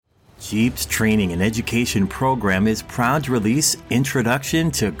Jeep's training and education program is proud to release Introduction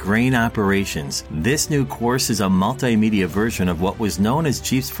to Grain Operations. This new course is a multimedia version of what was known as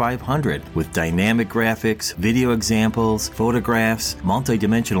Jeep's 500, with dynamic graphics, video examples, photographs,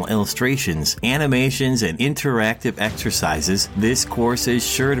 multidimensional illustrations, animations, and interactive exercises. This course is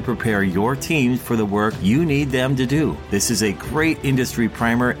sure to prepare your teams for the work you need them to do. This is a great industry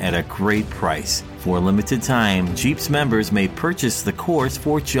primer at a great price. For a limited time, Jeep's members may purchase the course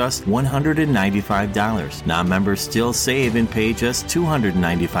for just $195. Non-members still save and pay just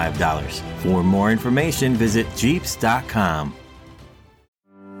 $295. For more information, visit Jeeps.com.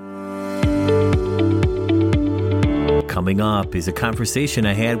 Coming up is a conversation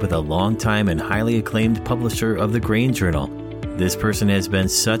I had with a longtime and highly acclaimed publisher of the Grain Journal. This person has been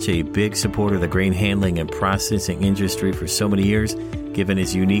such a big supporter of the grain handling and processing industry for so many years. Given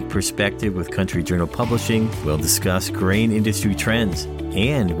his unique perspective with Country Journal Publishing, we'll discuss grain industry trends,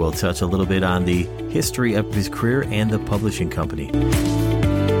 and we'll touch a little bit on the history of his career and the publishing company.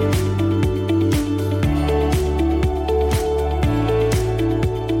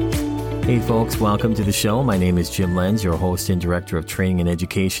 Hey folks, welcome to the show. My name is Jim Lenz, your host and director of training and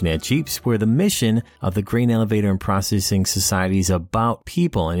education at Jeeps, where the mission of the Grain Elevator and Processing Society is about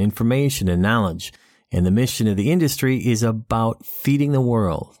people and information and knowledge. And the mission of the industry is about feeding the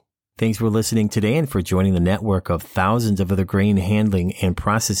world. Thanks for listening today and for joining the network of thousands of other grain handling and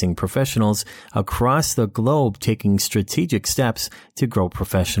processing professionals across the globe taking strategic steps to grow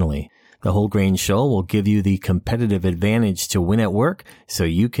professionally. The Whole Grain Show will give you the competitive advantage to win at work so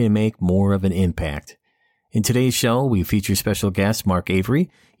you can make more of an impact. In today's show, we feature special guest Mark Avery.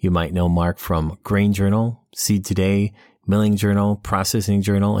 You might know Mark from Grain Journal, Seed Today, Milling Journal, Processing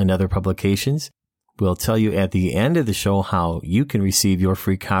Journal, and other publications. We'll tell you at the end of the show how you can receive your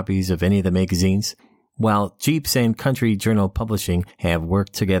free copies of any of the magazines. While Jeeps and Country Journal Publishing have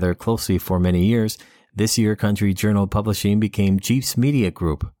worked together closely for many years, this year Country Journal Publishing became Jeeps Media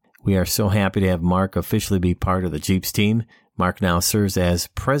Group. We are so happy to have Mark officially be part of the Jeeps team. Mark now serves as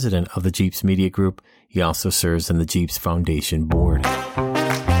president of the Jeeps Media Group. He also serves on the Jeeps Foundation board.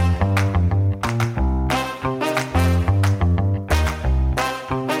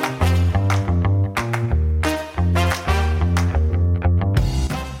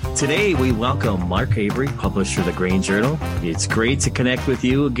 Today, we welcome Mark Avery, publisher of the Grain Journal. It's great to connect with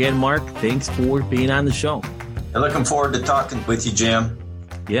you again, Mark. Thanks for being on the show. I'm looking forward to talking with you, Jim.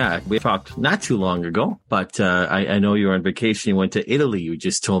 Yeah, we talked not too long ago, but I know you were on vacation. You went to Italy, you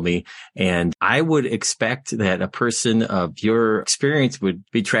just told me. And I would expect that a person of your experience would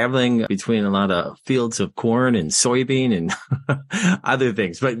be traveling between a lot of fields of corn and soybean and other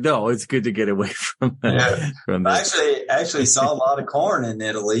things. But no, it's good to get away from that. I actually saw a lot of corn in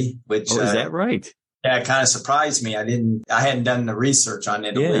Italy, which is that right? Yeah, it kind of surprised me. I hadn't done the research on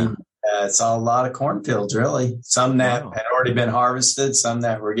Italy. Yeah. Saw a lot of cornfields, really. Some that had already been harvested, some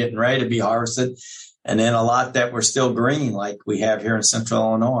that were getting ready to be harvested, and then a lot that were still green, like we have here in Central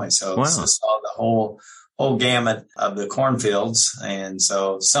Illinois. So I saw the whole gamut of the cornfields, and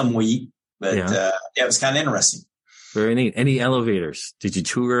so some wheat, but it was kind of interesting. Very neat. Any elevators? Did you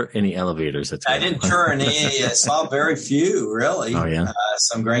tour any elevators? I didn't tour any. I saw very few, really. Oh, yeah.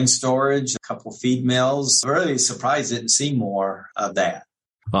 Some grain storage, a couple feed mills. Really surprised I didn't see more of that.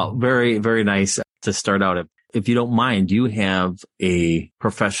 Well, very, very nice to start out. If you don't mind, do you have a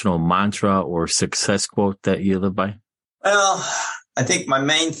professional mantra or success quote that you live by? Well, I think my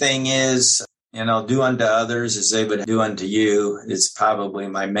main thing is, do unto others as they would do unto you. It's probably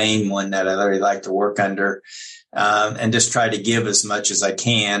my main one that I really like to work under, and just try to give as much as I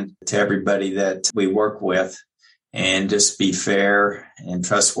can to everybody that we work with, and just be fair and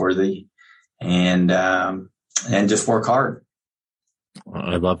trustworthy, and just work hard.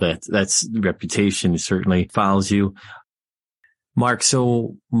 I love that. That's reputation certainly follows you. Mark,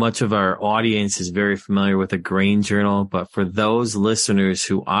 so much of our audience is very familiar with the Grain Journal, but for those listeners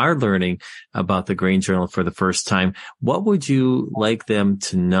who are learning about the Grain Journal for the first time, what would you like them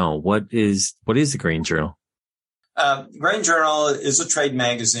to know? What is the Grain Journal? Grain Journal is a trade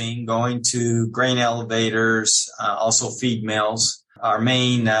magazine going to grain elevators, also feed mills. Our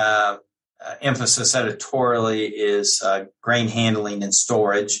main emphasis editorially is grain handling and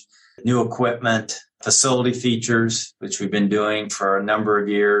storage, new equipment, facility features, which we've been doing for a number of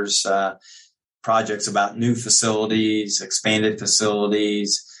years, projects about new facilities, expanded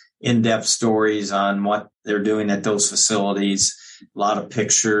facilities, in-depth stories on what they're doing at those facilities, a lot of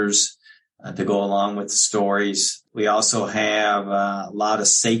pictures to go along with the stories. We also have a lot of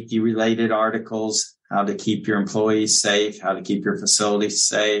safety-related articles, how to keep your employees safe, how to keep your facilities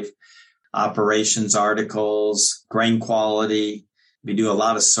safe, operations articles, grain quality, We do a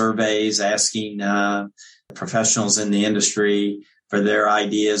lot of surveys asking professionals in the industry for their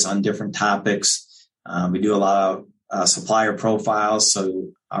ideas on different topics. We do a lot of supplier profiles, so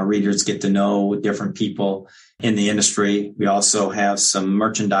our readers get to know different people in the industry. We also have some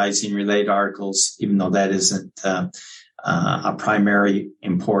merchandising related articles, even though that isn't a primary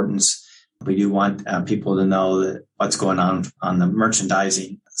importance. We do want people to know that what's going on the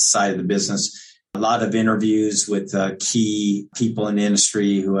merchandising side of the business. A lot of interviews with key people in the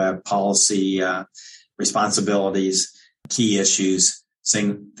industry who have policy responsibilities, key issues,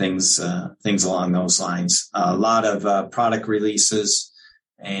 things along those lines. A lot of product releases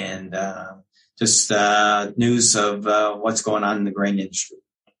and just news of what's going on in the grain industry.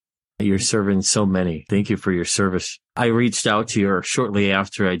 You're serving so many. Thank you for your service. I reached out to you shortly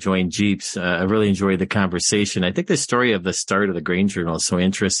after I joined Jeeps. I really enjoyed the conversation. I think the story of the start of the Grain Journal is so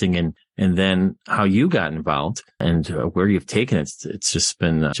interesting, and then how you got involved and where you've taken it. It's just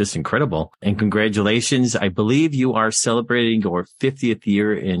been just incredible. And congratulations. I believe you are celebrating your 50th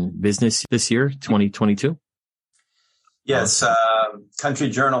year in business this year, 2022. Yes.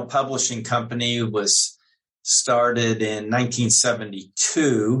 Country Journal Publishing Company was started in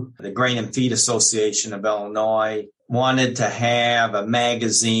 1972. The Grain and Feed Association of Illinois wanted to have a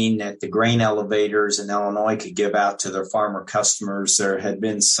magazine that the grain elevators in Illinois could give out to their farmer customers. There had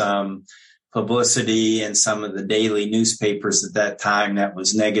been some publicity in some of the daily newspapers at that time that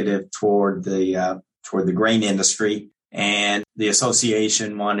was negative toward the grain industry. And the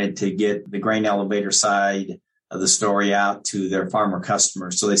association wanted to get the grain elevator side of the story out to their farmer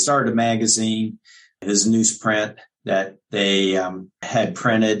customers. So they started a magazine. His newsprint that they had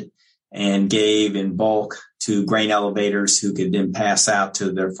printed and gave in bulk to grain elevators who could then pass out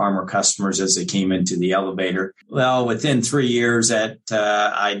to their farmer customers as they came into the elevator. Well, within 3 years, that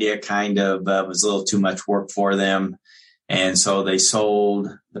idea kind of was a little too much work for them. And so they sold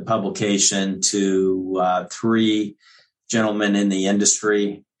the publication to 3 gentlemen in the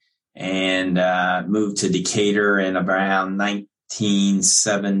industry and moved to Decatur in around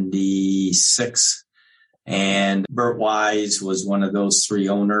 1976. And Bert Wise was one of those 3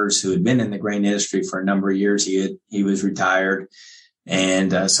 owners who had been in the grain industry for a number of years. He was retired.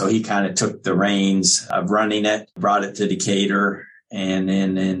 And so he kind of took the reins of running it, brought it to Decatur. And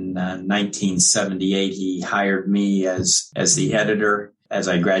then in 1978, he hired me as the editor as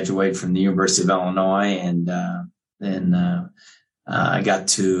I graduated from the University of Illinois. And then I got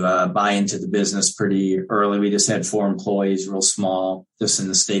to buy into the business pretty early. We just had 4 employees, real small, just in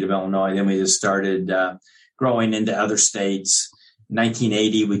the state of Illinois. Then we just started growing into other states. In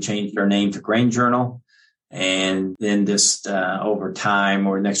 1980, we changed our name to Grain Journal. And then just over time,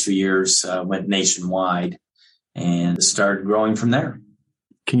 or the next few years, went nationwide and started growing from there.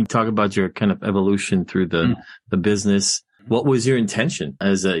 Can you talk about your kind of evolution through the business? What was your intention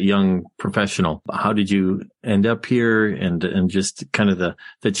as a young professional? How did you end up here and just kind of the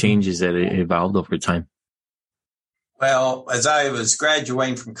changes that evolved over time? Well, as I was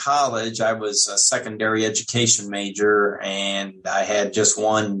graduating from college, I was a secondary education major, and I had just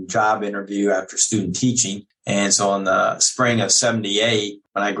one job interview after student teaching. And so in the spring of 78,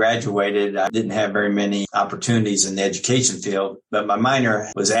 when I graduated, I didn't have very many opportunities in the education field, but my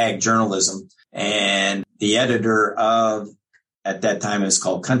minor was ag journalism. And the editor of, at that time, it's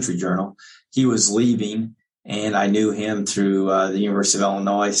called Country Journal, he was leaving. And I knew him through the University of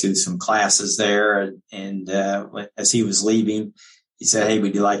Illinois, through some classes there. And as he was leaving, he said, "Hey,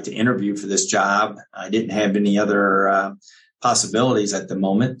 would you like to interview for this job?" I didn't have any other possibilities at the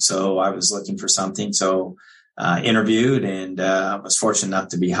moment, so I was looking for something. So interviewed and was fortunate enough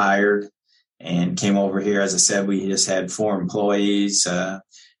to be hired and came over here. As I said, we just had 4 employees.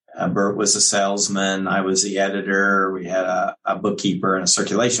 Bert was a salesman. I was the editor. We had a bookkeeper and a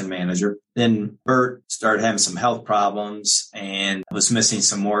circulation manager. Then Bert started having some health problems and was missing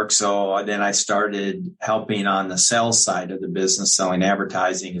some work. So then I started helping on the sales side of the business, selling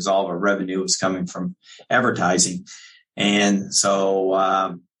advertising, because all of our revenue was coming from advertising. And so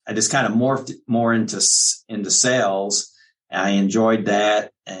I just kind of morphed more into sales. I enjoyed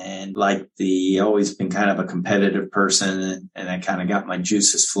that and always been kind of a competitive person, and I kind of got my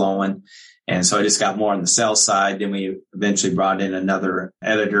juices flowing. And so I just got more on the sales side. Then we eventually brought in another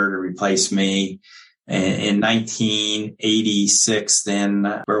editor to replace me. And in 1986,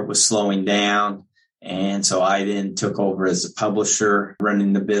 then Bert was slowing down. And so I then took over as a publisher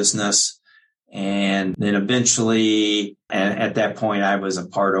running the business. And then eventually, at that point, I was a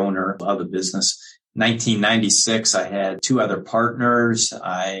part owner of the business. 1996, I had 2 other partners.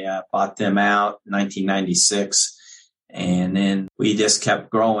 I bought them out in 1996. And then we just kept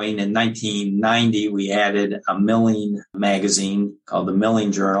growing. In 1990, we added a milling magazine called the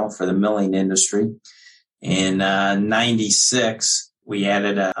Milling Journal for the milling industry. In 96, we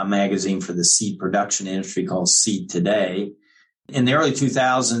added a magazine for the seed production industry called Seed Today. In the early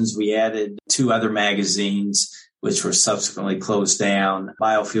 2000s, we added 2 other magazines, which were subsequently closed down,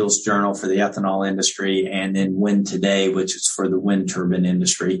 Biofuels Journal for the ethanol industry, and then Wind Today, which is for the wind turbine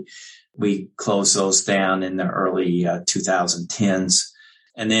industry. We closed those down in the early 2010s.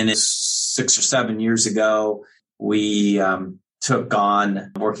 And then 6 or 7 years ago, we took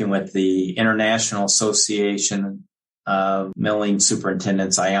on working with the International Association of Milling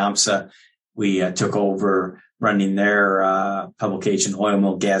Superintendents, IAMSA. We took over running their publication, Oil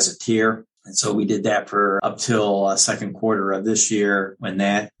Mill Gazetteer. And so we did that for up till second quarter of this year when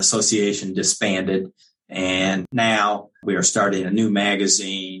that association disbanded. And now we are starting a new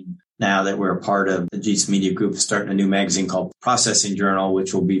magazine. Now that we're a part of the Jeets Media Group, starting a new magazine called Processing Journal,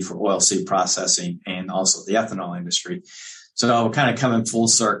 which will be for oilseed processing and also the ethanol industry. So we're kind of coming full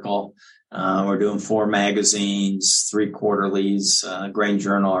circle. We're doing 4 magazines, 3 quarterlies, Grain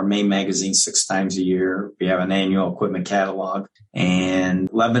Journal, our main magazine 6 times a year. We have an annual equipment catalog and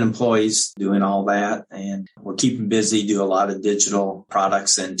 11 employees doing all that. And we're keeping busy, do a lot of digital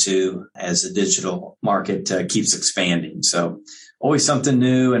products as the digital market keeps expanding. So always something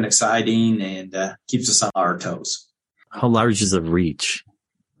new and exciting and keeps us on our toes. How large is the reach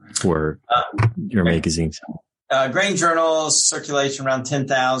for your magazines? Grain Journal's circulation around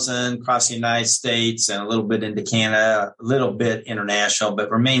 10,000 across the United States and a little bit into Canada, a little bit international, but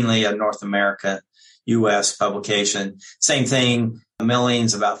we're mainly a North America, U.S. publication. Same thing,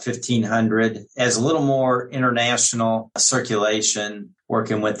 Milling's about 1,500. Has a little more international circulation,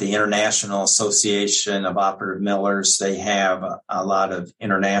 working with the International Association of Operative Millers. They have a lot of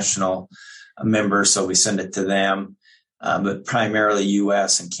international members, so we send it to them. But primarily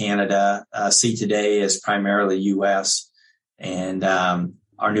U.S. and Canada. See Today is primarily U.S. And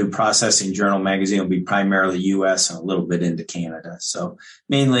our new Processing Journal magazine will be primarily U.S. and a little bit into Canada. So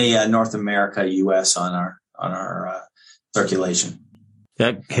mainly North America, U.S. on our circulation.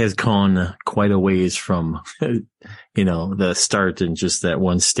 That has gone quite a ways from, the start in just that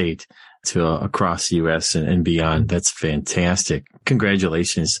one state to across the U.S. and beyond. That's fantastic.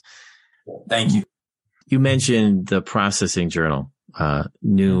 Congratulations. Thank you. You mentioned the Processing Journal,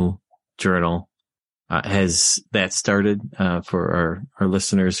 new journal. Has that started for our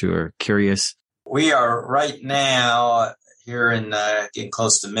listeners who are curious? We are right now here in getting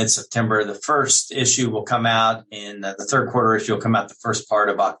close to mid-September. The first issue will come out in the third quarter issue will come out the first part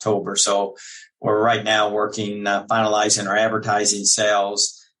of October. So we're right now working, finalizing our advertising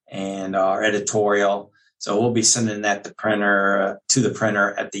sales and our editorial. So we'll be sending that to the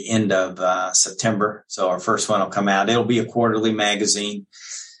printer at the end of September. So our first one will come out. It'll be a quarterly magazine,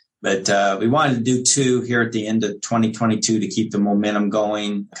 but we wanted to do 2 here at the end of 2022 to keep the momentum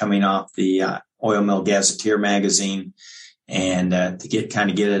going, coming off the Oil Mill Gazetteer magazine, and to get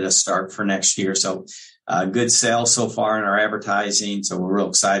it a start for next year. So good sales so far in our advertising. So we're real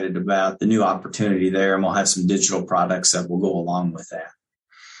excited about the new opportunity there, and we'll have some digital products that will go along with that.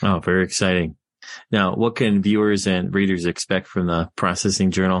 Oh, very exciting. Now, what can viewers and readers expect from the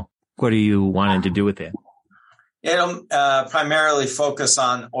Processing Journal? What are you wanting to do with it? It'll primarily focus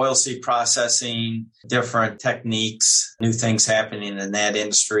on oilseed processing, different techniques, new things happening in that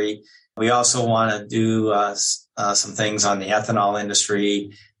industry. We also want to do some things on the ethanol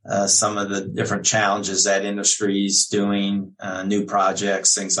industry, some of the different challenges that industry is doing, new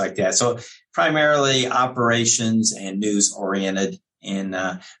projects, things like that. So primarily operations and news oriented. And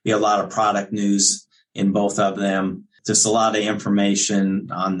be a lot of product news in both of them. Just a lot of information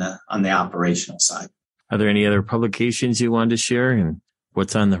on the operational side. Are there any other publications you wanted to share, and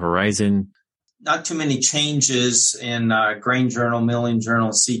what's on the horizon? Not too many changes in Grain Journal, Milling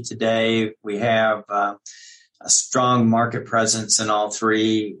Journal, Seed Today. We have a strong market presence in all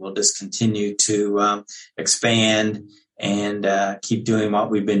 3. We'll just continue to expand and keep doing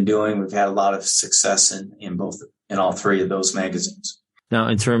what we've been doing. We've had a lot of success in all 3 of those magazines. Now,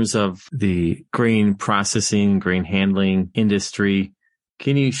 in terms of the grain processing, grain handling industry,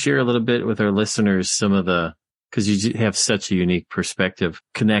 can you share a little bit with our listeners because you have such a unique perspective,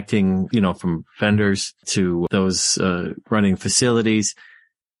 connecting, from vendors to those running facilities.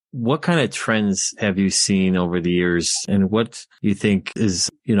 What kind of trends have you seen over the years, and what you think is,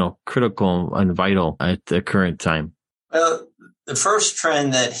 critical and vital at the current time? Well, the first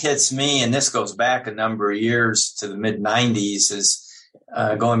trend that hits me, and this goes back a number of years to the mid-90s, is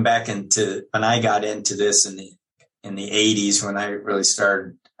going back into when I got into this in the 80s, when I really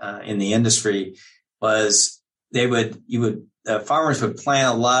started in the industry, was farmers would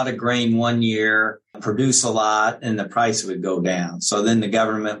plant a lot of grain one year, produce a lot, and the price would go down. So then the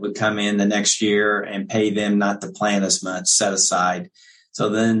government would come in the next year and pay them not to plant as much, set aside. So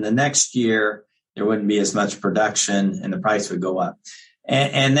then the next year, there wouldn't be as much production and the price would go up.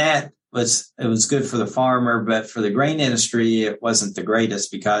 And it was good for the farmer, but for the grain industry, it wasn't the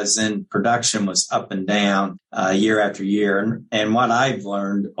greatest because then production was up and down year after year. And what I've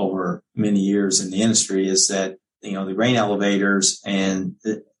learned over many years in the industry is that, the grain elevators and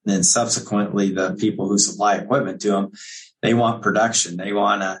then subsequently the people who supply equipment to them, they want production. They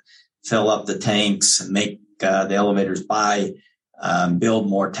want to fill up the tanks and make the elevators build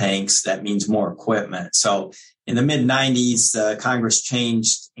more tanks. That means more equipment. So in the mid 90s, Congress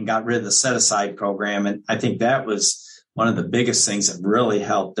changed and got rid of the set aside program. And I think that was one of the biggest things that really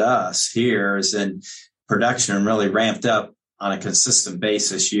helped us here is in production really ramped up on a consistent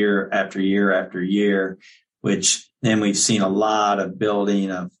basis year after year after year, which then we've seen a lot of building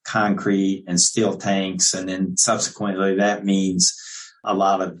of concrete and steel tanks. And then subsequently that means a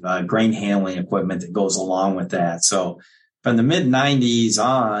lot of grain handling equipment that goes along with that. So from the mid 90s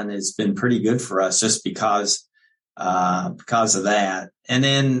on, it's been pretty good for us just because of that. And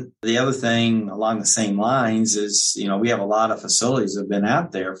then the other thing along the same lines is, we have a lot of facilities that have been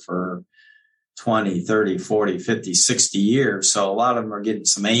out there for 20, 30, 40, 50, 60 years. So a lot of them are getting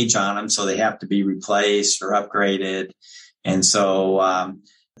some age on them. So they have to be replaced or upgraded. And so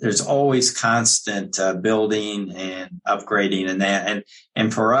there's always constant building and upgrading and that.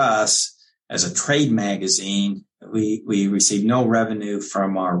 And for us as a trade magazine, we receive no revenue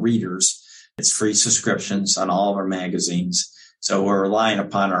from our readers. It's free subscriptions on all of our magazines. So we're relying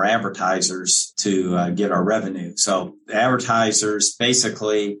upon our advertisers to get our revenue. So the advertisers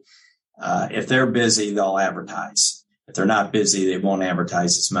basically, if they're busy, they'll advertise. If they're not busy, they won't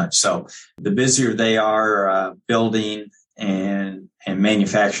advertise as much. So the busier they are building and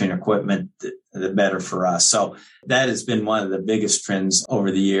manufacturing equipment, the better for us. So that has been one of the biggest trends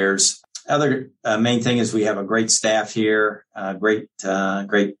over the years. Other main thing is we have a great staff here, great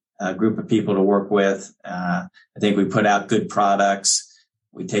group of people to work with. I think we put out good products.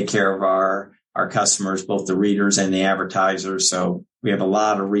 We take care of our customers, both the readers and the advertisers. So we have a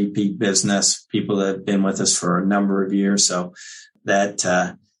lot of repeat business, people that have been with us for a number of years. So that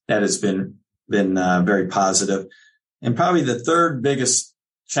has been very positive. And probably the third biggest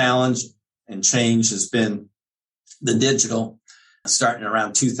challenge and change has been the digital. Starting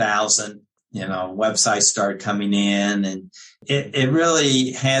around 2000, websites started coming in, and it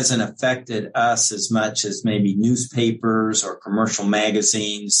really hasn't affected us as much as maybe newspapers or commercial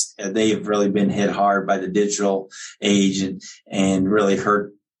magazines. They have really been hit hard by the digital age and really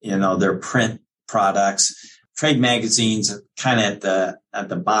hurt, their print products. Trade magazines are kind of at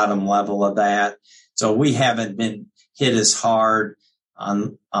the bottom level of that. So we haven't been hit as hard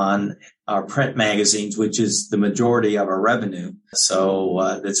on our print magazines, which is the majority of our revenue. So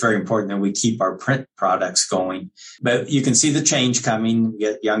it's very important that we keep our print products going. But you can see the change coming. We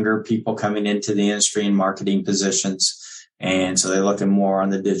get younger people coming into the industry in marketing positions. And so they're looking more on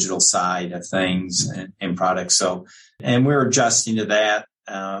the digital side of things and products. So, and we're adjusting to that.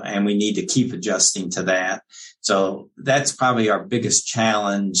 And we need to keep adjusting to that. So that's probably our biggest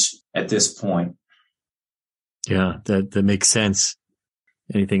challenge at this point. Yeah, that makes sense.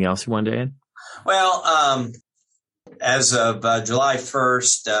 Anything else you wanted to add? Well, as of July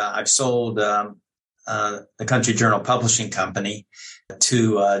 1st, I've sold the Country Journal Publishing Company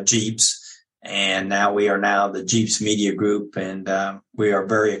to Jeeps. And now we are the Jeeps Media Group. And we are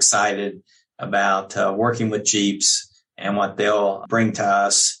very excited about working with Jeeps and what they'll bring to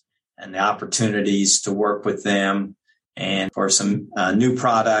us and the opportunities to work with them and for some new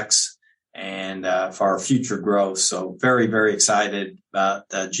products and for our future growth. So very, very excited about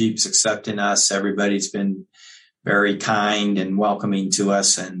Jeeps accepting us. Everybody's been very kind and welcoming to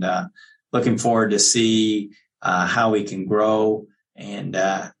us, and looking forward to see how we can grow and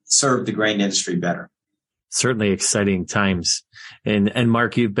serve the grain industry better. Certainly exciting times. And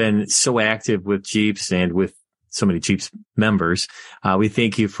Mark, you've been so active with Jeeps and with so many Jeeps members. We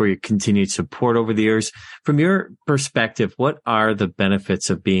thank you for your continued support over the years. From your perspective, what are the benefits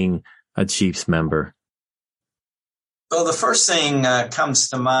of being a Jeeps member? Well, the first thing comes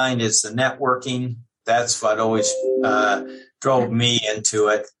to mind is the networking. That's what always drove me into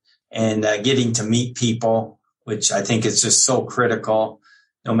it, and getting to meet people, which I think is just so critical,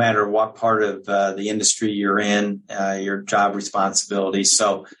 no matter what part of the industry you're in, your job responsibilities.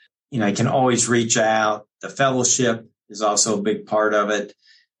 So, you can always reach out. The fellowship is also a big part of it.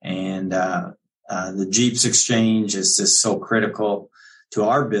 And the Jeeps Exchange is just so critical to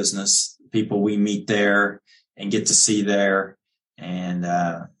our business, people we meet there. and get to see there. And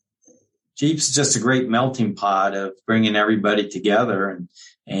Jeep's is just a great melting pot of bringing everybody together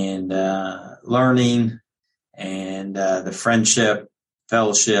and learning and the friendship,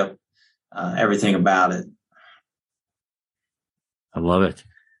 fellowship, everything about it. I love it.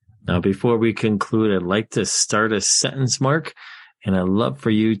 Now, before we conclude, I'd like to start a sentence, Mark, and I'd love for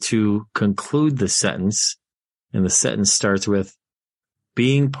you to conclude the sentence. And the sentence starts with,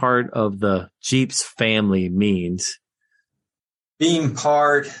 being part of the Jeeps family means. Being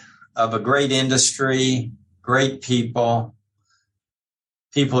part of a great industry, great people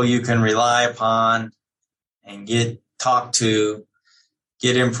you can rely upon and talk to,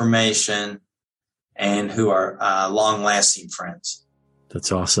 get information, and who are long-lasting friends.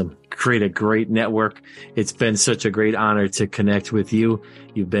 That's awesome. Create a great network. It's been such a great honor to connect with you.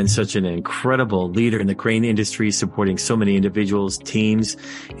 You've been such an incredible leader in the grain industry, supporting so many individuals, teams,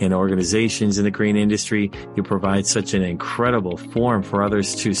 and organizations in the grain industry. You provide such an incredible forum for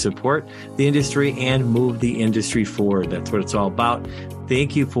others to support the industry and move the industry forward. That's what it's all about.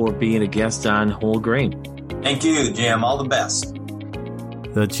 Thank you for being a guest on Whole Grain. Thank you, Jim. All the best.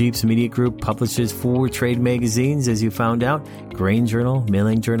 The Jeeps Media Group publishes 4 trade magazines, as you found out: Grain Journal,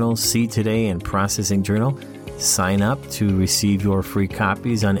 Milling Journal, Seed Today, and Processing Journal. Sign up to receive your free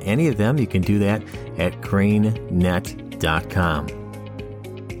copies on any of them. You can do that at grainnet.com.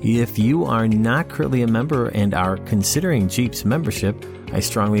 If you are not currently a member and are considering Jeeps membership, I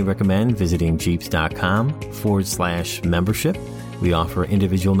strongly recommend visiting jeeps.com/membership. We offer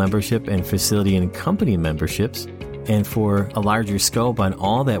individual membership and facility and company memberships. And for a larger scope on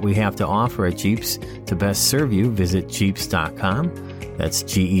all that we have to offer at Jeeps to best serve you, visit jeeps.com. That's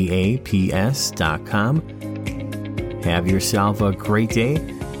GEAPS.com. Have yourself a great day,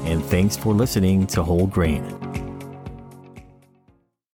 and thanks for listening to Whole Grain.